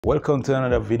Welcome to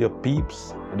another video,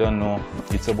 peeps. I don't know,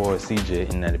 it's about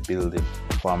CJ in the building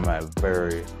for my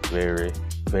very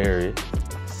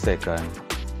second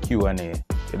Q&A.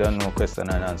 You don't know,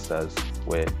 question and answers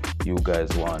where you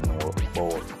guys want to know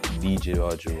about DJ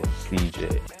Audio,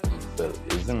 CJ, so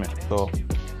isn't it? So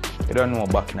you don't know,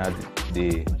 back in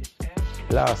the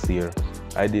last year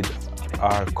I did,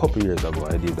 a couple years ago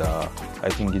I did, I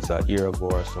think it's a year ago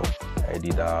or so, I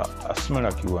did a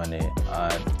smaller Q&A,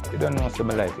 and you don't know, some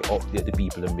life update the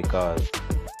people, and because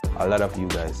a lot of you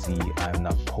guys see I'm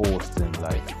not posting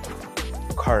like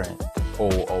current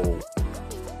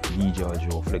DJ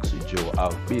Joe, Flex with Joe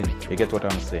have been. You get what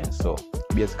I'm saying? So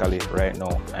basically right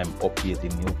now I'm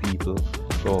updating new people.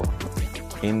 So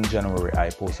in January I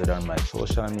posted on my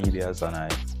social medias,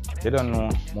 and you don't know,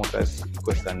 most of the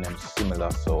question them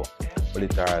similar, so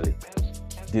literally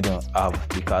didn't have,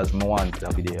 because I want the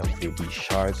video to be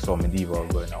short, so I leave out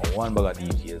going on one bag of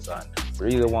details, and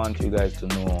really want you guys to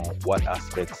know what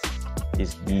aspects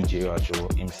is DJ Joe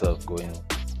himself going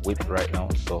with right now.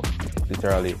 So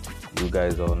literally you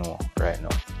guys all know right now,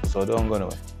 so don't go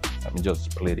nowhere. Let me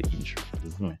just play the intro.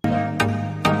 This is me.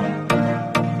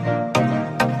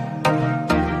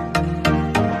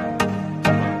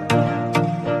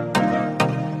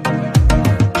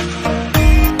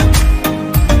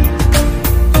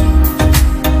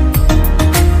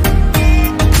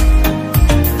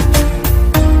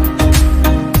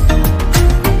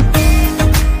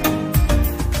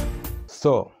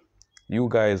 So you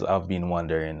guys have been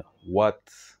wondering what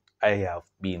I have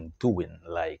been doing,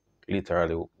 like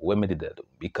literally when I did that,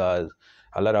 because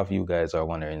a lot of you guys are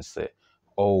wondering, say,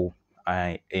 oh,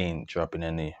 I ain't dropping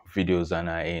any videos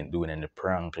and I ain't doing any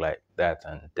prank like that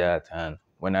and that. And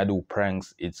when I do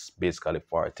pranks, it's basically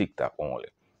for TikTok only.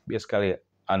 Basically,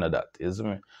 I know that, isn't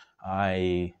it?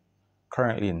 I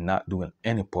currently not doing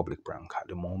any public prank at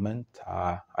the moment.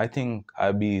 I think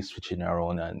I'll be switching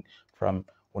around, and from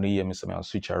when you hear me say I'll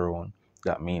switch around,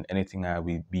 that means anything I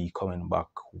will be coming back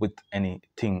with,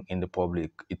 anything in the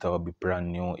public, it will be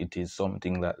brand new. It is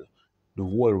something that the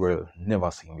whole world never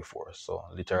seen before. So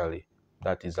literally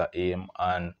that is the aim,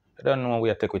 and I don't know,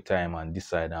 we take with time and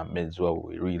decide and meds what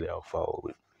we really are forward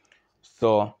with.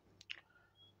 So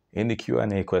in the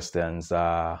Q&A questions,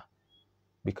 because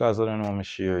I don't want to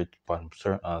share it on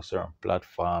certain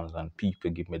platforms, and people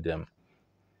give me them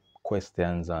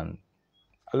questions, and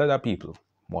a lot of people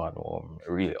want to know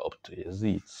really up to his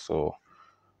it. So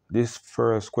this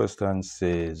question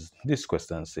says,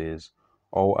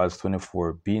 how has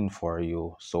 24 been for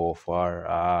you so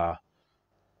far?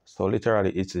 So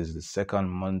literally it is the second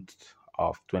month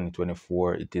of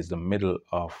 2024. It is the middle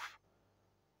of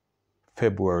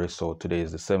February, so today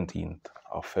is the 17th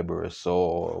of February.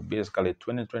 So basically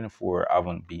 2024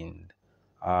 haven't been,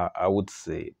 I would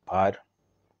say, bad.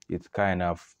 It's kind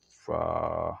of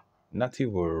not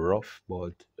even rough,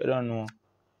 but I don't know,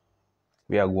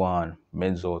 we are going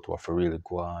meds out what for really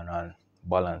go on and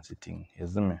balance the thing,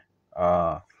 isn't me?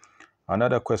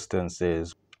 Another question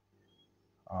says,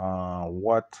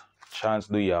 what chance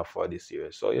do you have for this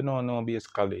year? So no,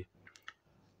 basically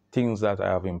things that I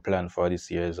have in plan for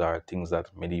this year are things that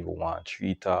I even want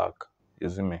to talk,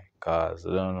 isn't me? Because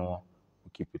I don't know,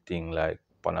 we keep it thing like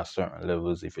on a certain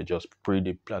levels. If you just pre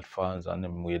the platforms and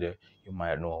them way there, you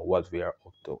might know what we are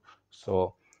up to.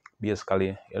 So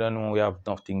basically, you don't know, we have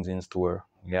enough things in store.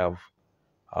 We have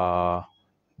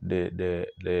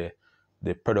the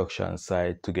production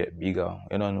side to get bigger.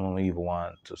 You don't know, we even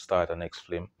want to start an next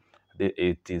film.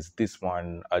 It is this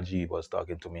morning Ajib was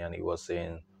talking to me, and he was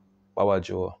saying, Baba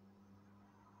Joe,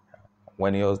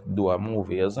 when you do a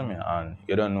movie, isn't it? And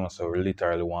you don't know, so we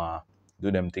literally want to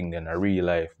do them things in a real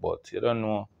life, but you don't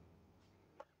know,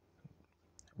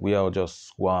 we are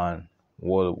just going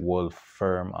world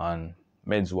firm and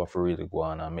meds what for really go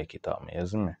on and make it happen,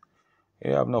 isn't it?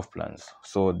 You have enough plans.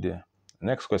 So the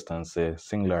next question says,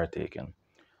 singular taken.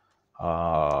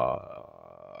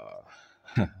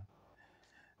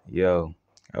 Yo,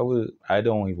 I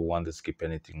don't even want to skip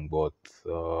anything, but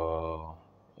oh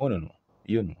no,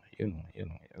 you know,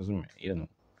 isn't it? You know.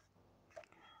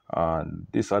 And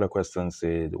this other question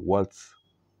said, what's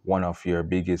one of your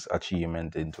biggest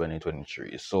achievement in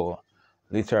 2023? So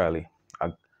literally,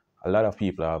 a lot of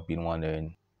people have been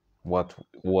wondering what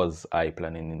was I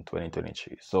planning in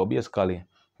 2023. So basically,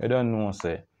 I don't know,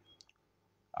 say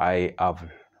I have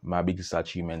my biggest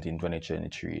achievement in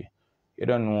 2023. You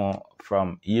don't know,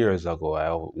 from years ago I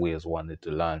always wanted to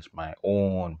launch my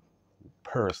own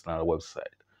personal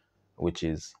website, which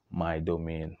is my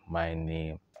domain, my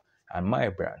name, and my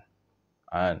brand.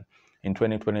 And in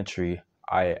 2023,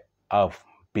 I have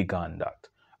begun that.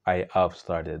 I have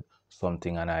started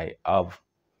something, and I have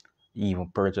even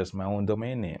purchase my own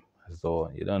domain name.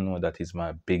 So you don't know, that is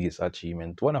my biggest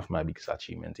achievement, one of my biggest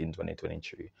achievements in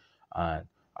 2023. And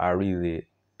I really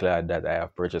glad that I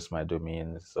have purchased my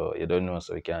domain. So you don't know,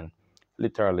 so we can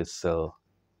literally sell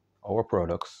our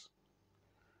products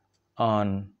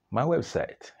on my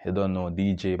website. You don't know,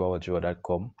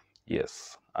 djbabajo.com.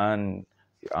 Yes. And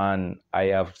I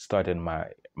have started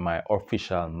my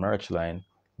official merch line,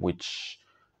 which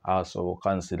also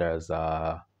considers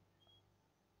my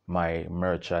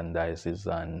merchandises.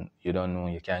 And you don't know,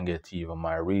 you can get even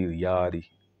my real yardy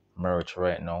merch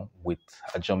right now with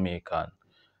a Jamaican,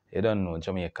 you don't know,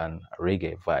 Jamaican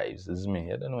reggae vibes. This is me.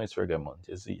 You don't know, it's reggae month,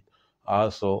 you see it.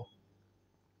 Also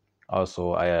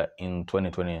I in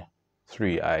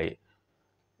 2023 I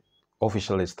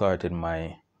officially started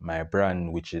my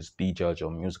brand, which is D Judge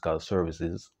Musical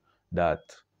Services, that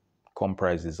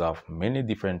comprises of many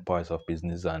different parts of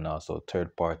business and also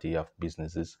third party of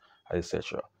businesses,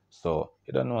 etc. So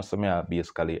you don't know, so me I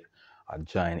basically I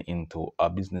join into a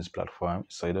business platform.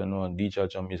 So you don't know, DJ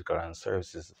Jam Musical and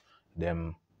Services,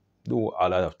 them do a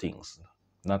lot of things.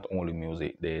 Not only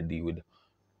music, they deal with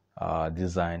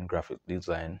design, graphic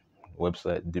design,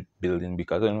 website building,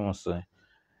 because I know, so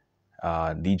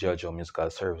DJ Jam Musical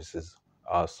Services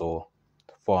also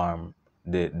form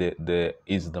the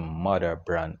is the mother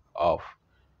brand of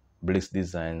Bliss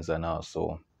Designs and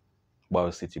also Bow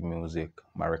City Music,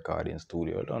 my recording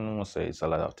studio. I don't know, say it's a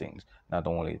lot of things. Not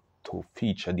only to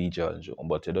feature DJ Joe,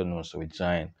 but you don't know, so we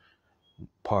join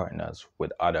partners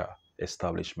with other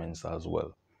establishments as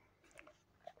well.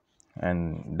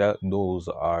 And that those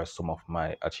are some of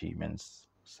my achievements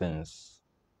since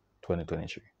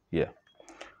 2023. Yeah.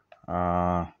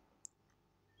 Uh,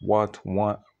 what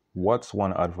one what's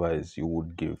one advice you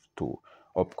would give to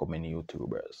upcoming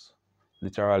YouTubers?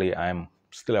 Literally, I'm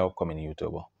still an upcoming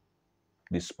YouTuber,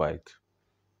 despite.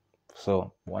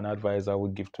 So one advice I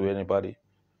would give to anybody: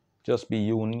 just be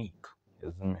unique.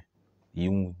 Isn't it?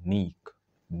 Unique.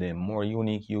 The more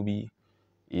unique you be,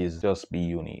 is just be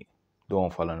unique.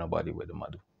 Don't follow nobody with the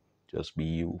mother. Just be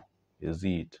you. Is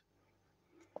it?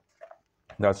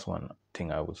 That's one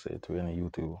thing I would say to any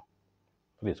YouTuber.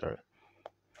 Literally.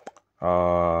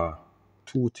 Uh,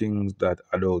 Two things that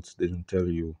adults didn't tell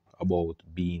you about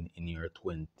being in your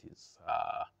 20s.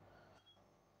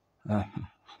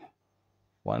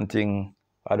 One thing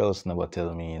adults never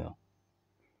tell me,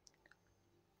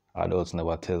 adults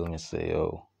never tell me, say,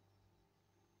 oh,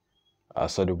 I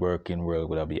saw the working world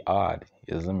would be hard,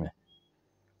 isn't it?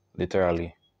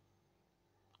 Literally,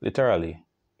 literally,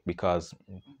 because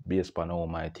based on how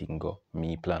my thing go,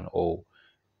 me plan how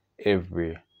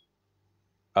every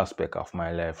aspect of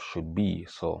my life should be.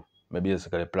 So maybe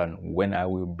basically plan when I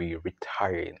will be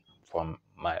retiring from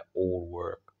my old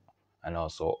work, and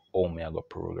also how me I go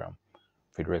program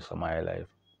for the rest of my life.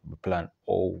 Me plan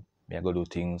how me I go do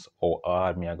things, how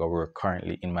hard me I go work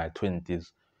currently in my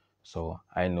 20s. So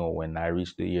I know when I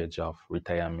reach the age of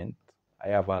retirement, I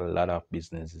have a lot of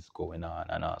businesses going on,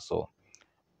 and also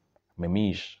me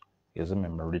mish is me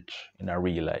rich in a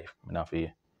real life. Me not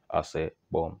fi I say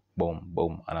boom, boom,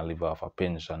 boom, and I live off a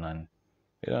pension, and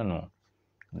you don't know,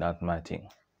 not my thing.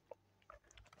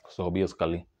 So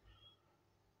basically,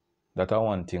 that are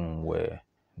one thing where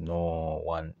no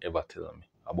one ever tell me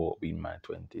about being my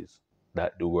 20s.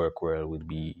 That the work world would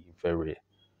be very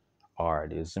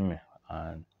hard, you see me?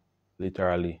 And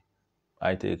literally,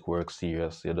 I take work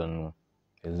serious, you don't know.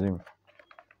 You see me?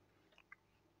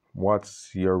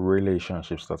 What's your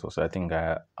relationship status? I think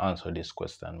I answered this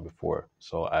question before,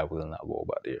 so I will not go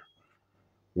back there.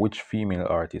 Which female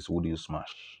artist would you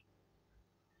smash?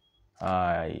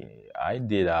 I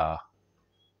did a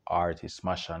artist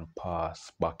smash and pass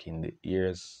back in the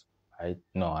years. I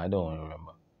don't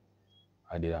remember.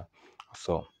 I did that.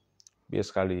 So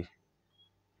basically,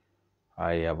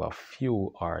 I have a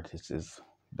few artists,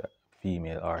 that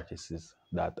female artists,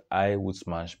 that I would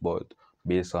smash, but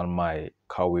based on my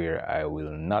career, I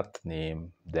will not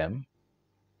name them.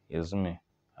 Is me.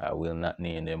 I will not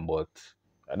name them, but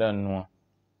I don't know.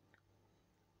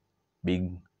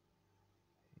 Big,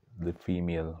 the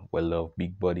female, well loved,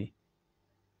 big body.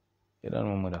 You don't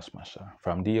know Mother Smasher.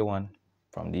 From day one,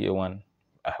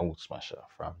 I would smash her.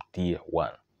 From day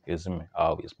one. You see me? I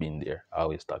always been there. I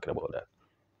always talking about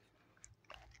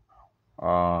that.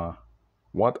 Uh,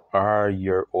 what are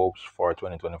your hopes for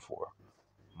 2024?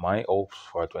 My hopes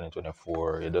for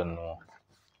 2024, you don't know,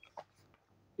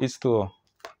 is to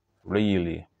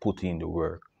really put in the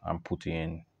work and put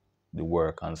in the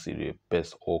work and see the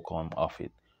best outcome of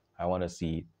it. I want to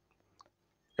see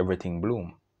everything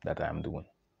bloom that I'm doing.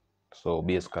 So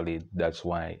basically, that's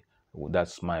my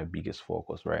biggest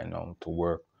focus right now, to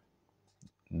work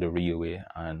the real way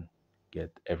and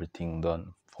get everything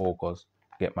done, focus,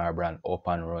 get my brand up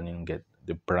and running, get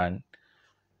the brand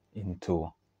into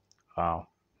a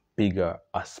bigger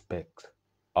aspect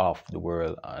of the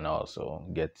world, and also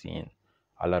getting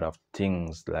a lot of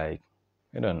things like,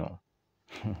 I don't know.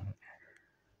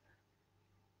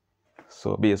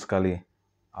 So basically,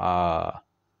 uh,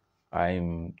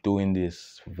 I'm doing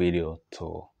this video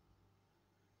to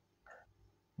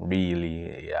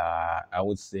really, I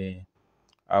would say,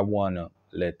 I wanna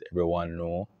let everyone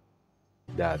know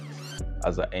that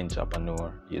as an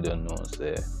entrepreneur, you don't know,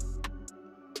 say,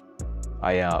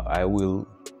 I will,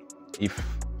 if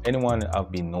anyone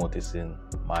have been noticing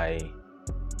my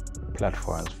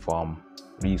platforms from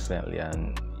recently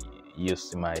and you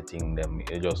see my thing, them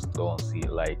you just don't see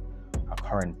like a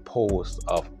current post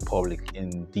of public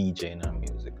in DJing and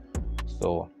music.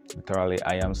 So literally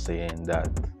I am saying that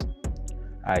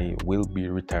I will be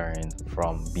retiring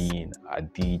from being a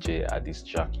DJ, a disc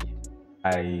jockey.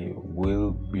 I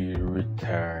will be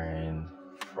retiring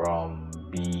from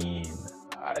being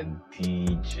a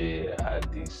DJ, a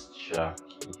disc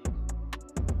jockey.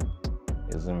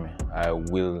 Isn't me? I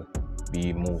will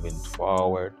be moving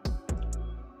forward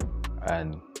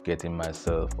and getting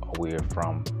myself away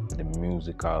from the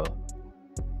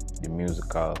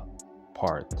musical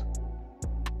part.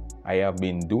 I have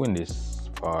been doing this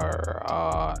for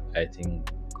I think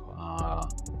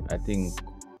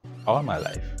all my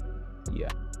life. Yeah,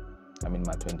 I'm in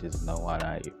my 20s now, and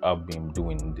I have been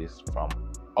doing this from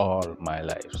all my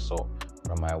life. So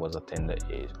from I was a tender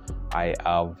age, I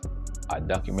have a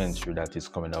documentary that is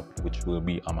coming up, which will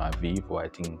be on my Vivo. I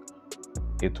think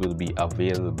it will be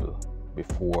available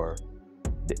before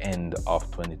the end of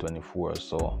 2024.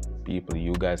 So people,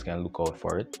 you guys can look out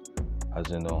for it. As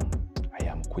you know, I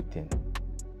am quitting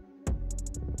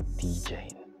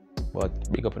DJing.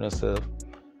 But big up on yourself.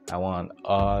 I want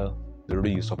all the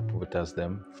real supporters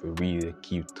them for really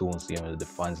keep tuned, see the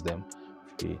fans them,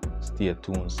 for stay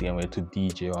tuned, see to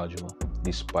DJ Ojo,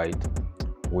 despite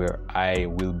where I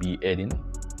will be heading,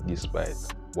 despite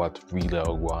what really I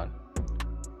want.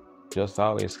 Just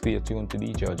always stay tuned to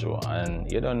DJ Ojo,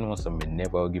 and you don't know, so I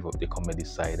never give up the comedy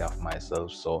side of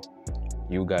myself. So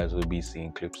you guys will be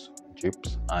seeing clips,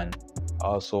 drips, and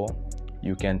also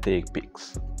you can take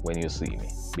pics when you see me.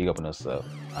 Big up on yourself.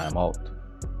 I'm out.